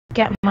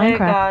Get Hey Minecraft.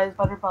 guys,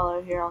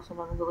 Butterballer here, also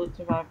known as Elite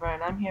Survivor,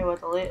 and I'm here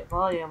with Elite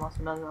Volume,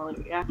 also known as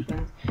Elite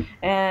Reactions.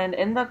 And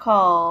in the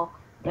call,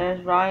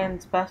 there's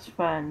Ryan's best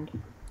friend,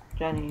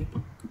 Jenny,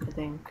 I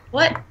think.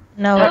 What?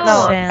 No, But it's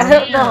no, Sam. I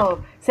don't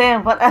know.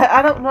 Sam, but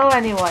I don't know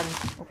anyone,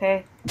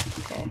 okay?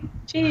 Okay.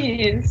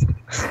 Jeez.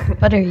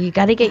 Butter, you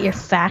gotta get your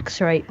facts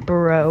right,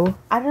 bro.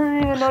 I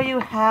didn't even know you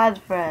had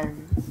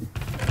friends.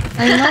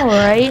 I know,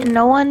 right?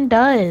 No one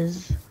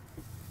does.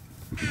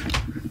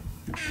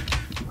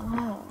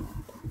 Oh,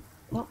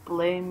 don't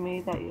blame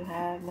me that you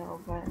have no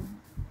friends.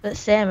 But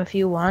Sam, if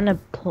you wanna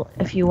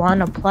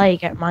play,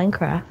 get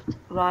Minecraft.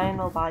 Ryan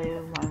will buy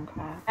you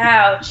Minecraft.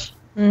 Ouch.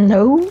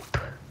 Nope.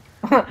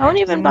 I won't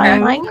even buy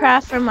No,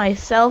 Minecraft for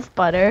myself,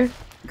 Butter.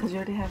 because you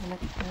already have an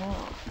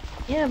account.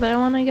 Yeah, but I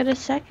wanna get a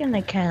second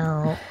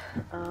account.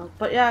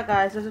 But yeah,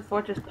 guys, this is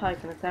Fortress Pyke,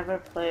 and it's never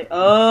played.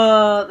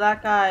 Oh,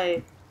 that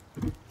guy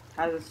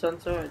has a stone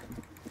sword.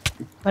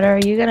 Butter, are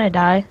you gonna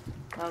die?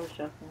 I was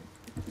joking.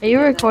 Are you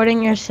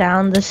recording your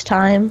sound this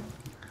time?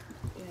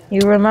 Yeah.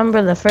 You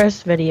remember the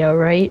first video,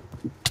 right?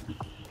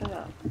 Shut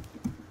up.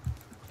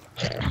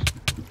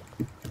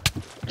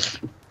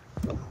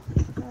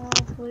 Oh,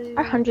 please.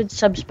 Our 100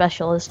 sub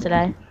special is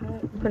today. Hurt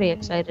I'm pretty me.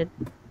 excited.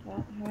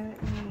 Don't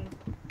hurt me.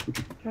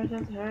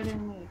 Person's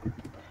hurting me.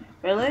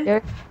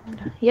 Really?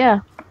 Yeah.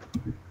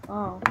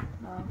 Oh,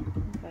 no.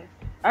 Okay.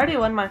 I already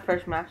won my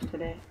first match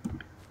today.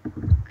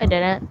 I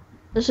didn't.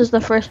 This is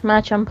the first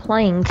match I'm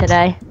playing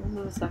today. This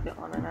is the second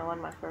one, and I won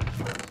my first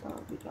one, so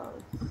I'll be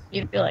jealous.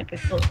 You feel like a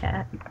cool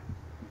cat.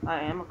 I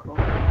am a cool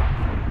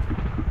guy.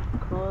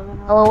 Cooler than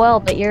Ryan. LOL,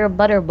 but you're a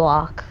butter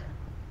block.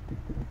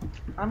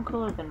 I'm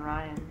cooler than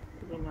Ryan.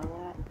 Did you know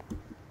that?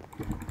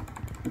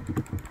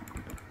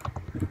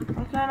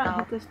 Why can't I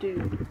hit this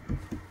dude?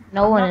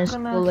 No I'm one not is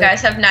gonna- You cooler.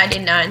 guys have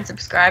 99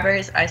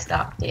 subscribers. I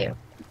stalked you.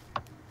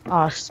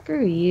 Aw,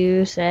 screw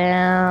you,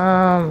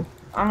 Sam.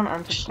 I'm gonna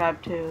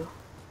unsubscribe too.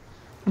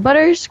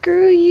 Butter,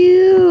 screw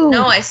you.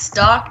 No, I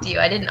stalked you.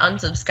 I didn't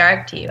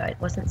unsubscribe to you. I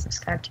wasn't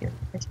subscribed to you.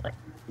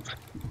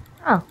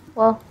 Oh,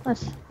 well,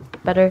 that's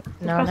better. This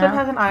No, person now.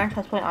 has an iron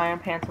chestplate, iron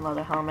pants, and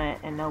leather helmet,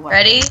 and no weapon.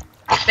 Ready?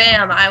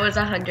 Bam! I was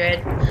 100.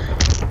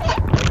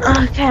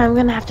 Okay, I'm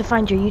gonna have to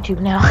find your YouTube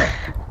now.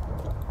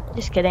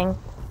 Just kidding.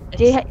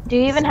 Do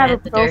you even have a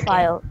Samantha Durkin.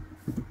 profile?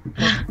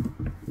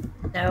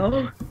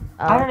 No.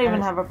 I don't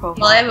even have a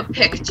profile. Well, I have a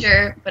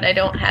picture, but I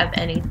don't have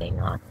anything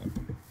on it.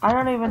 I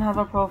don't even have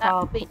a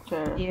profile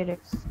picture. Here to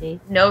see.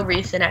 No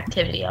recent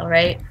activity. All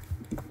right.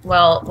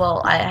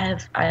 Well, I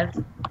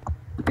have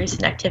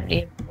recent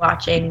activity of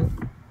watching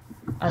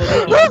other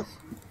videos.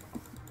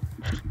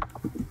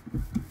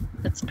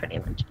 That's pretty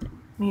much it.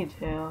 Me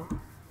too.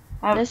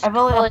 This I've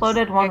only girl is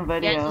uploaded one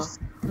weird. video. Yes,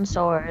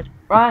 sword.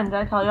 Ryan, did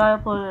I tell you I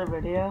uploaded a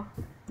video?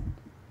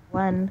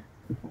 When?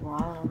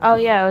 Wow. Oh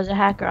yeah, it was a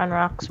hacker on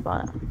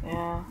Rockspot.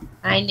 Yeah.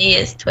 My knee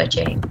is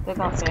twitching. They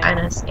got It's banned. kind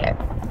of scary.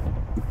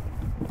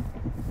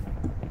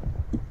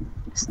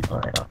 Just a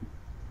little.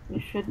 You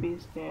should be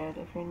scared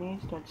if your knee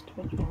starts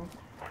twitching.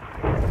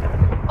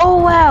 Oh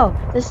wow!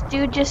 This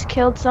dude just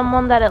killed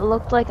someone that it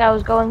looked like I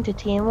was going to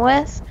team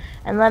with,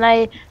 and then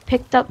I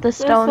picked up the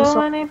stone There's so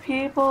sword. many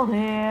people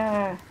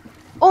here.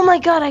 Oh my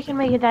god, I can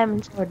make a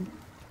diamond sword.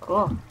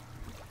 Cool.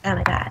 Oh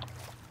my god.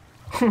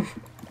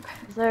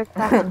 Is there a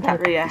crafting That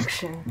table?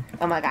 reaction.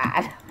 Oh my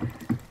god.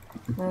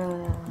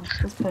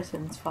 This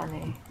person's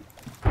funny.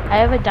 I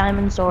have a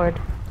diamond sword.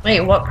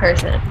 Wait, what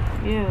person?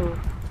 You.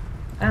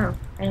 Oh,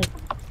 right.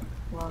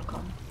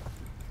 Welcome.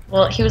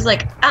 Well, he was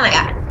like, oh my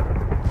god.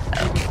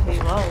 He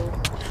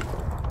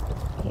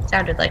was. He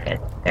sounded like a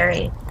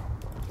very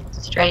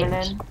strange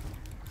Feminine.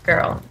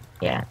 girl.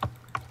 Yeah.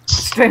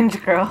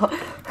 Strange girl.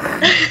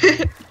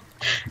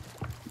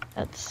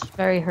 That's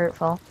very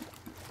hurtful.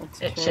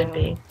 That's It true. should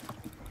be.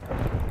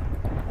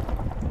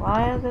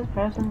 Why is this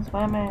person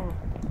swimming?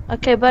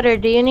 Okay, Butter,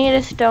 do you need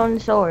a stone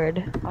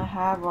sword? I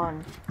have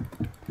one.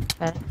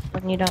 Okay,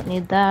 then you don't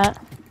need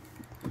that.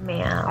 I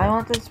Meow.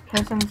 want this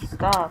person's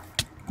stuff.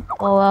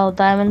 Oh well,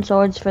 diamond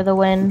swords for the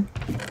win.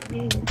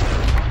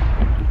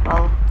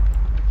 Well,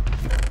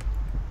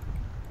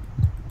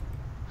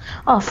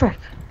 Oh, frick.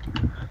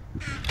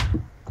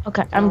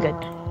 Okay, I'm good.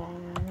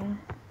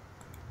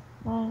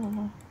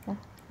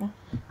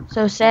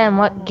 So, Sam,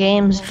 what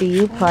games do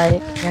you play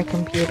on your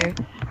computer?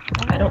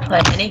 I don't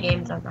play any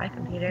games on my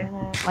computer.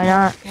 Why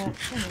not?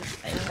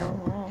 I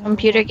don't.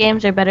 Computer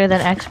games are better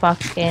than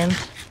Xbox games.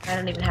 I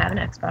don't even have an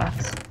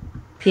Xbox.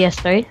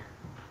 PS3?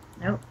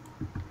 Nope.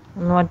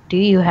 And what do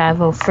you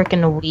have? Oh,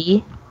 frickin'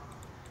 Wii?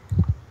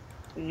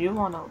 You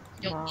wanna?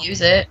 Don't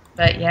use it,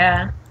 but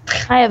yeah.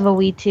 I have a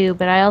Wii too,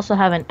 but I also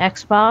have an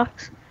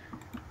Xbox,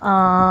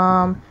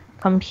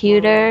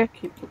 computer,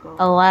 Keep the gold.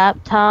 a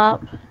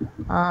laptop,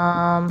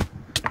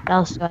 what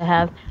else do I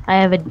have? I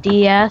have a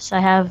DS, I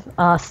have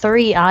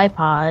 3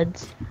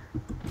 iPods.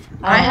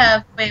 I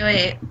have,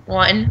 wait,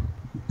 1,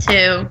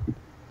 2.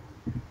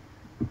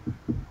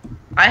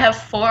 I have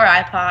 4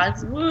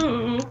 iPods.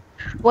 Woo!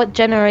 What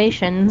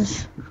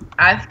generations?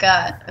 I've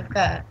got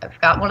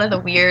one of the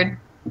weird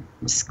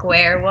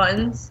square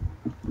ones,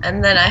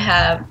 and then I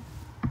have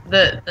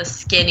the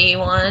skinny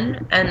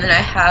one, and then I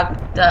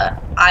have the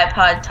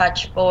iPod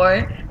Touch 4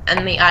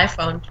 and the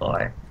iPhone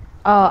 4.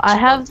 Oh, I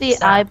Which have both the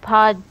suck.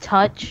 iPod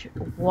Touch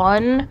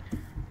 1,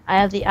 I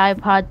have the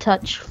iPod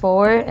Touch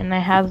 4, and I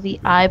have the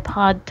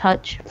iPod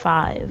Touch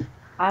 5.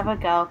 I have a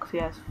Galaxy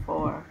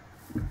S4.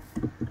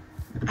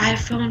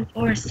 iPhone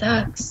 4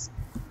 sucks.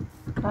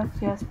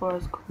 Galaxy S4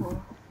 is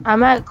cool.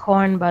 I'm at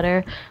corn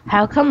butter.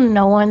 How come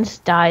no one's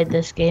died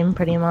this game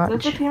pretty There's a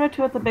much? team of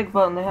 2 at the big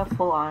boat and they have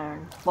full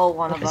iron. Well,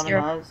 one of Because them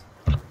you're- does.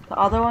 The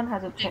other one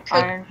has a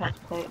iron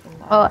chest plate and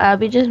Oh, iron.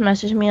 Abby just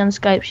messaged me on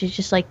Skype. She's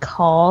just like,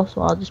 call,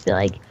 so I'll just be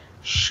like,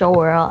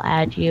 sure, I'll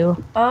add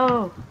you.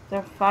 Oh,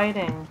 they're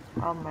fighting.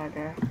 I'll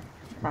murder.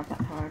 Not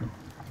that hard.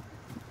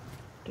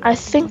 I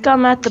think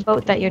I'm at the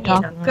boat that you're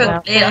talking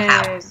about. Little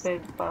house.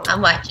 Big boat.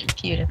 I'm watching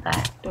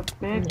PewDiePie. The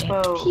big Yeah.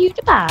 boat.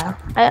 PewDiePie.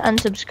 I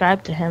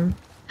unsubscribed to him.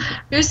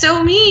 You're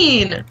so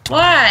mean.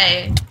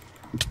 Why?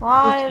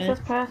 Why Okay. is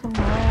this person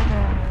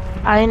murdering?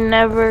 I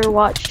never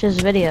watched his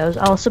videos.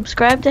 I'll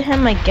subscribe to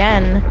him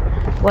again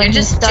when You're he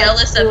just starts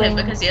jealous of him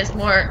doing- because he has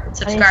more when he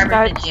subscribers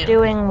starts than you.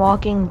 doing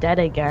Walking Dead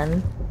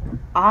again.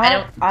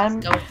 I'm.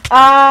 Don't-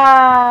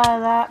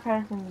 That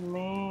person's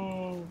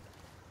mean.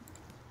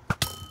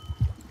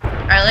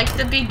 I like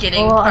the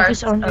beginning Oh, I parts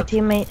just owned your of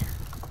teammate.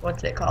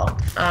 what's it called?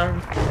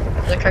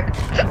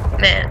 The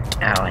man.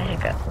 Ow, I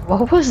hiccuped.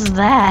 What was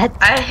that?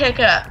 I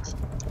hiccuped.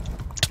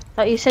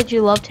 Thought you said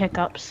you loved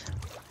hiccups.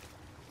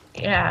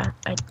 Yeah,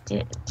 I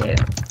did do.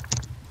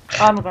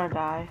 I'm gonna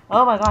die.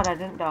 Oh my god, I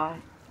didn't die.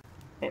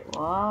 It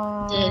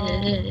was.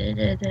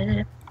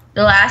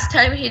 The last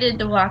time he did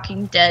The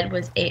Walking Dead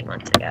was 8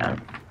 months ago.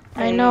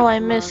 I know, I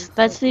missed.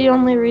 That's the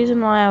only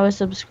reason why I was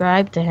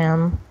subscribed to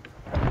him.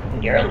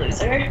 You're a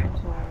loser.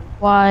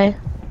 Why?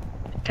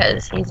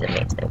 Because he's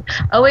amazing.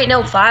 Oh wait,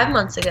 no, 5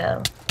 months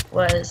ago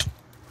was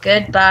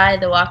Goodbye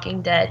The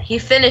Walking Dead. He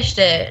finished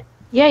it.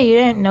 Yeah, you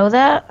didn't know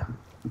that?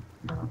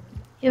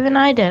 Even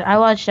I did. I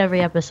watched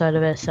every episode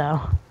of it, so.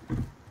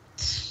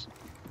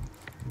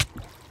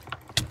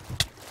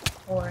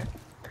 Or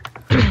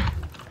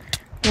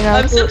You know,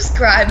 I'm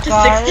subscribed to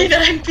Guys.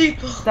 69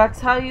 people. That's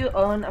how you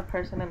own a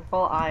person in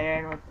full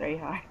iron with 3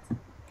 hearts.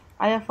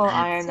 I have full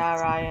iron now,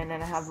 Ryan,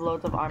 and I have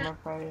loads of armor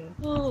for you.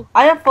 Oh,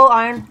 I have full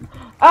iron.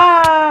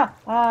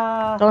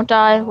 Ah! don't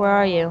die. Where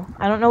are you?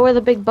 I don't know where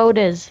the big boat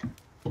is.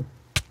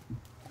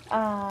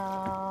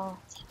 Oh.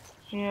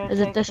 Here, Is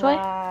it take this way?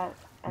 that,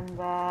 and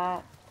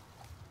that,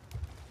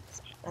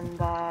 and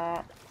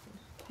that.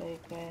 Just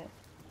take it.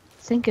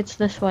 I think it's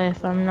this way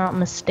if I'm not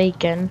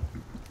mistaken.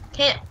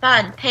 can't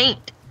find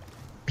paint.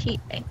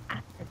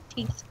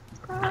 P-A-I-N-T.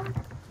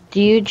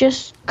 Do you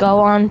just go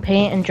on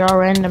Paint and draw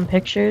random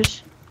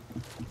pictures?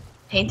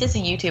 Paint is a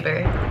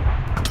YouTuber.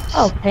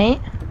 Oh,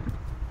 Paint?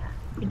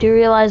 You do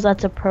realize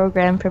that's a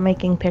program for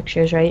making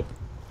pictures, right?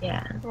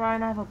 Yeah,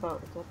 Ryan, I have a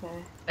boat. It's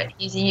okay. but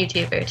he's a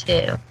YouTuber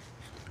too.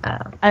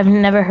 I've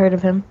never heard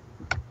of him.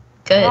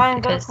 Good,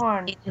 Ryan, go because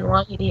corn. he didn't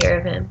want you to hear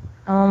of him.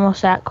 I'm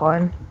almost at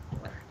corn.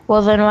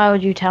 Well, then why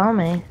would you tell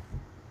me?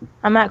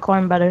 I'm at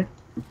corn butter.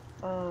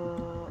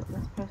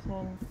 This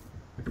person.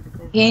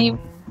 Is He mean.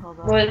 Hold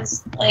on.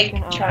 Was like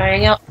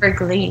trying out for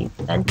Glee,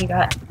 then he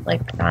got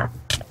like not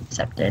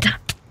accepted.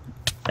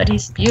 But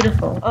he's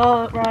beautiful.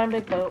 Oh, Ryan,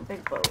 big boat,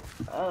 big boat.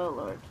 Oh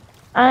lord.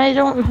 I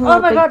don't know. Oh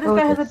what my big god, this boat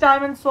guy has a is.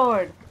 diamond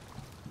sword.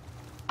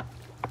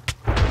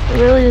 I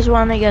really just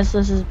want to guess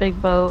this is big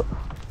boat.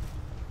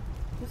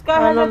 This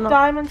guy I has don't a know.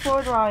 diamond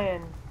sword,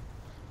 Ryan.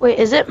 Wait,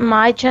 is it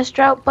my chest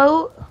drought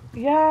boat?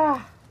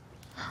 Yeah.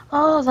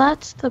 Oh,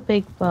 that's the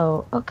big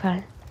boat.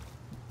 Okay.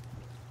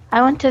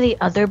 I went to the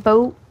other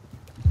boat.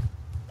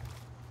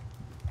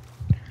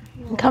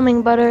 I'm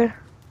coming, butter.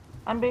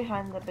 I'm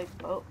behind the big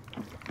boat.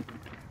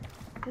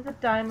 He's a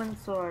diamond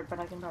sword, but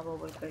I can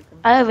probably break him.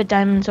 I have a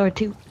diamond sword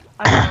too.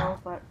 I know,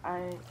 but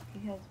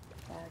he has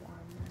bad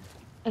armor.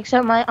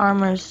 Except my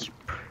armor's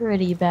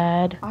pretty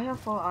bad. I have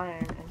full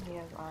iron, and he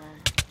has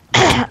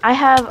iron. I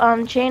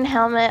have chain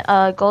helmet,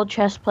 gold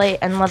chest plate,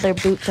 and leather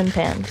boots and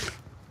pants.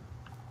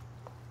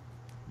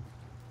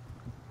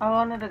 I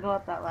wanted to go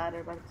up that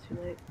ladder, but it's too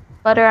late.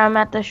 Butter, I'm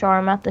at the shore.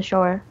 I'm at the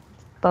shore.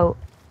 Boat.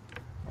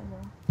 I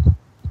know.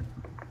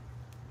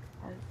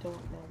 I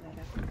don't know that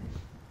actually.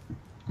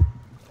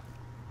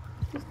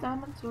 This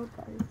diamond sword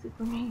guy is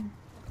super mean.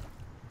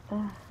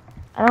 Ugh.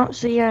 I don't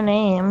see your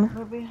name.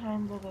 We're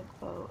behind the big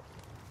boat.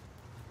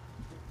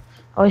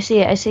 Oh, I see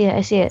it. I see it.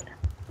 I see it.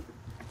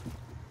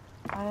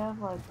 I have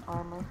like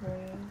armor for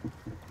you.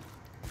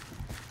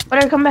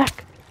 Butter, come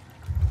back.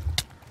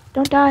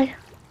 Don't die.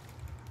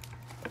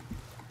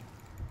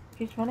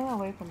 He's running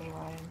away from me,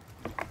 Ryan.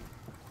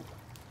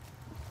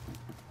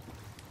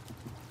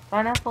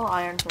 Ryan has full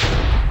iron for you.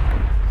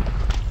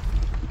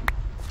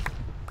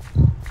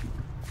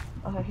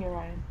 Okay, here,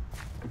 Ryan.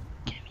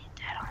 Give me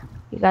that armor.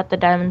 You got the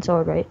diamond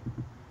sword, right?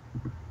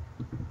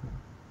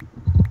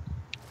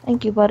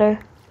 Thank you, Butter.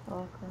 You're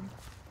welcome.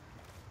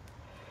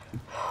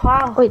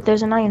 Wow. Wait,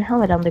 there's an iron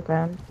helmet on the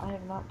ground. I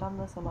have not done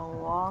this in a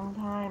long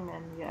time,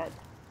 and yet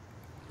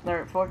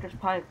they're at Fortress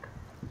Pyke,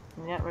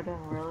 and yet we're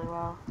doing really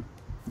well.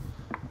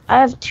 I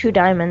have 2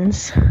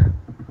 diamonds.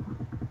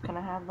 Can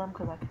I have them?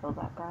 Because I killed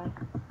that guy.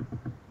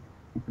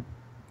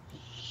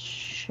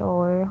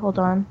 Sure, hold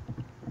on.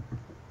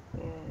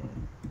 Yeah.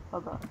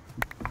 Hold on.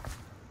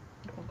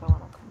 I think I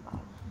want to come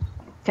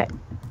by. Okay.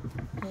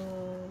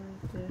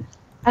 Uh,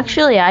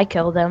 Actually, I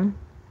killed him.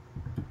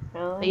 But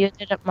really? you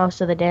did up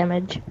most of the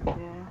damage. Yeah.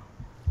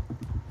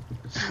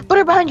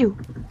 Butter behind you!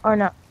 Or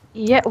no.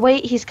 Yeah,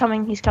 wait, he's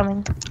coming, he's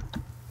coming.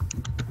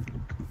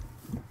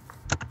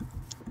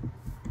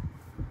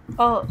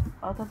 Oh,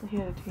 I thought he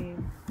had a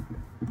team.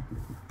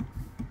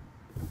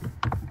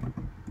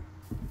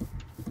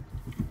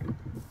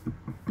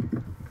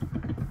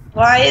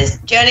 Why is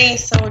Jenny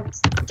so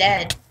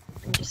dead?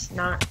 I'm just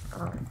not.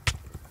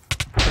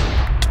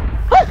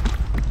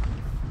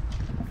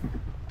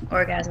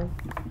 Orgasm.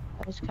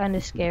 That was kind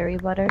of scary,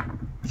 Butter.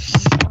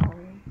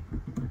 Sorry.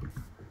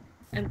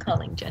 I'm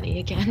calling Jenny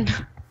again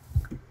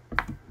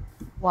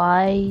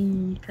Why?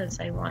 because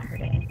I want her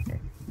to answer.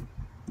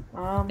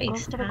 Go for the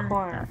FaceTime.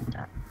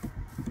 corn.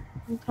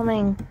 I'm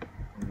coming.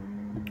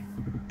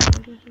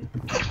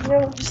 No,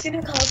 I'm just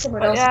gonna call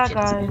someone But else. yeah, if she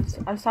doesn't guys,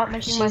 answer. I stopped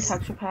making my She's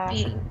texture pack.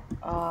 being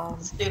Um,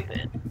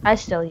 stupid. I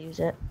still use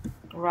it.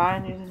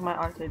 Ryan uses my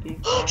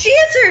R3D. She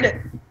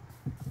answered!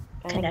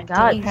 And Connecting.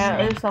 God.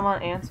 apparently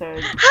someone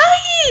answered.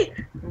 Hi!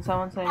 And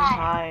someone saying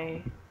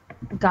hi.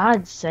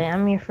 God say,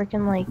 I'm your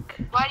freaking like.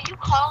 Why do you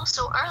call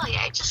so early?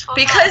 I just woke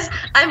Because up.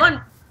 I'm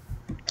on.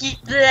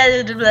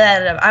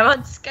 I'm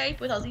on Skype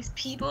with all these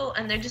people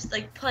and they're just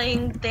like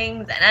playing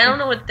things and I don't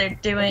know what they're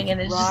doing and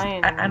it's just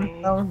Ryan and I'm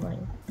me. lonely.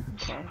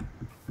 Okay.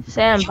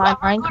 Sam, You buy ever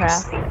go to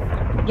Minecraft.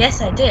 sleep?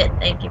 Yes, I did.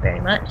 Thank you very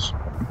much.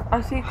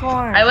 I see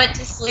corn. I went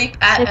to sleep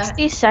at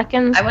 60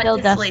 seconds I went till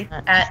to sleep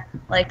deathmatch. at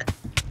like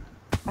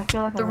I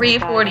feel like I'm gonna die.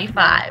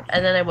 3:45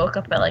 and then I woke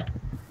up at like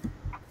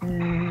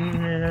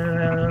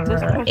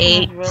This person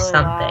 8 is really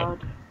something.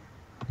 loud.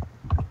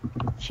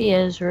 She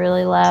is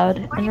really loud.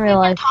 In real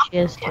life, she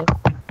is too.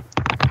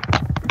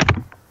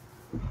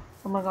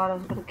 Oh my god, I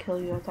was gonna kill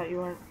you. I thought you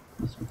weren't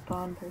a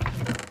spawn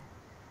person.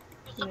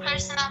 Who's the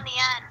person on the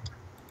end?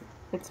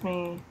 It's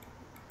me.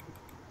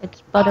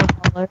 It's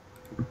Buttercolor.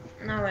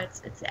 No,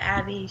 it's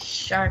Abby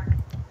Shark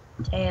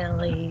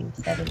Taily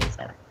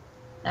 77.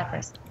 That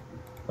person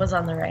was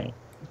on the right.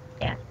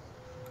 I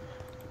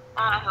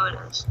don't know who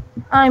it is.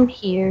 I'm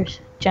here,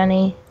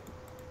 Jenny.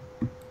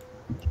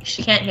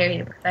 She can't hear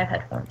you because I have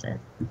headphones in.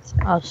 So.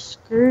 Oh,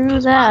 screw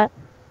that.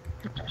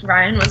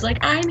 Ryan was like,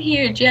 "I'm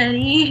here,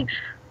 Jenny."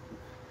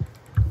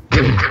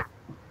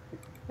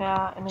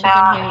 Yeah, and She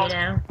can hear you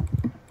now.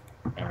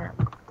 Yeah.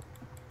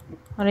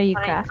 What are you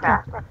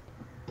crafting?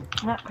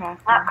 not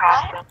crafting.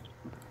 What?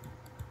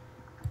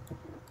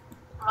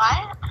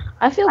 What?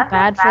 I feel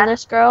bad for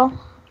this girl.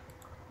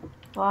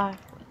 Why?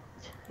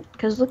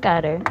 Because look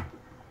at her.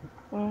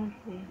 Where is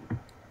she?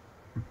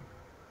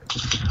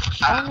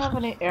 I don't have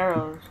any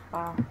arrows.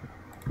 Wow.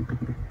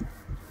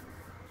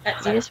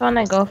 That's You just want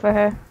to go for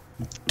her?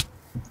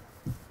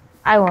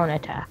 I won't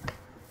attack.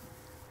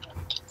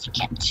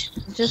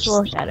 Just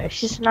look at her.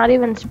 She's not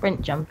even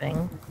sprint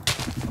jumping.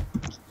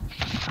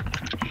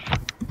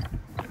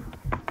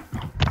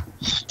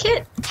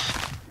 Kit.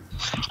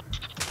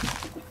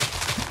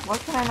 Why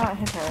can I not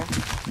hit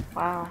her?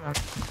 Wow.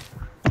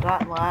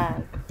 That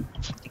lag.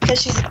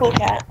 Because she's a cool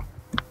cat.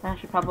 Yeah,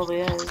 she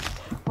probably is.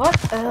 What?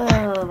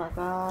 Oh my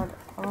god.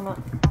 I'm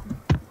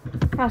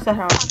gonna set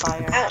her on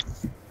fire.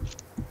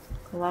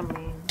 Cause I'm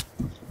mean.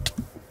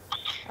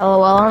 Oh,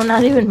 well, I'm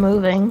not even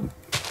moving.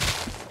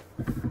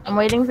 I'm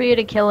waiting for you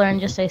to kill her and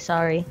just say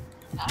sorry.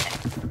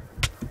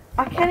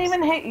 I can't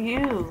even hit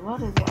you.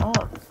 What is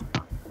up?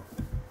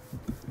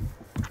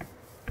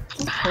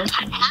 This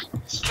person.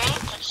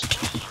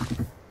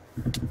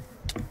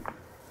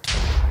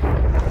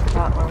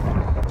 That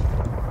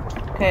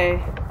one.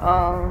 Okay.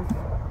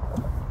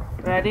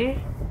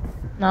 Ready?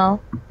 No.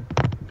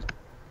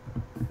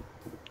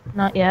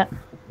 Not yet.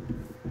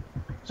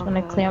 Just gonna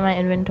Okay. clear my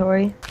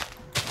inventory.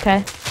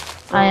 Okay.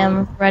 I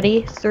am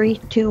ready. 3,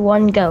 2,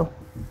 1, go.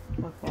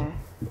 Okay.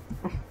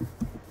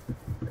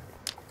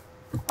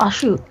 Oh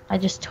shoot, I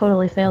just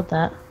totally failed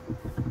that.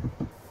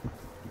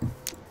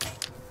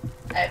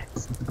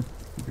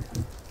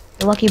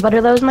 You're lucky,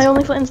 Butter, that was my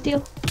only flint and steel.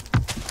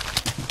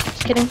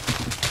 Just kidding.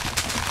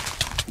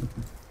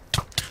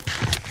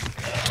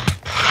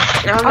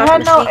 I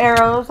had no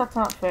arrows. That's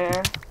not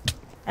fair.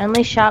 I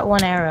only shot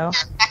 1 arrow.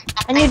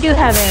 And you do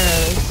have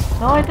arrows.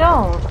 No, I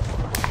don't.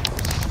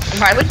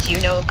 Why would you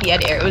know if he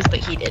had arrows but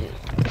he didn't?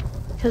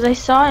 Because I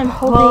saw him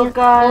Well, hold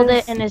guys,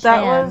 it in his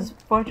that hand. was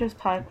Fortress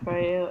Pyke for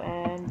you,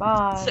 and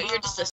bye. So you're just a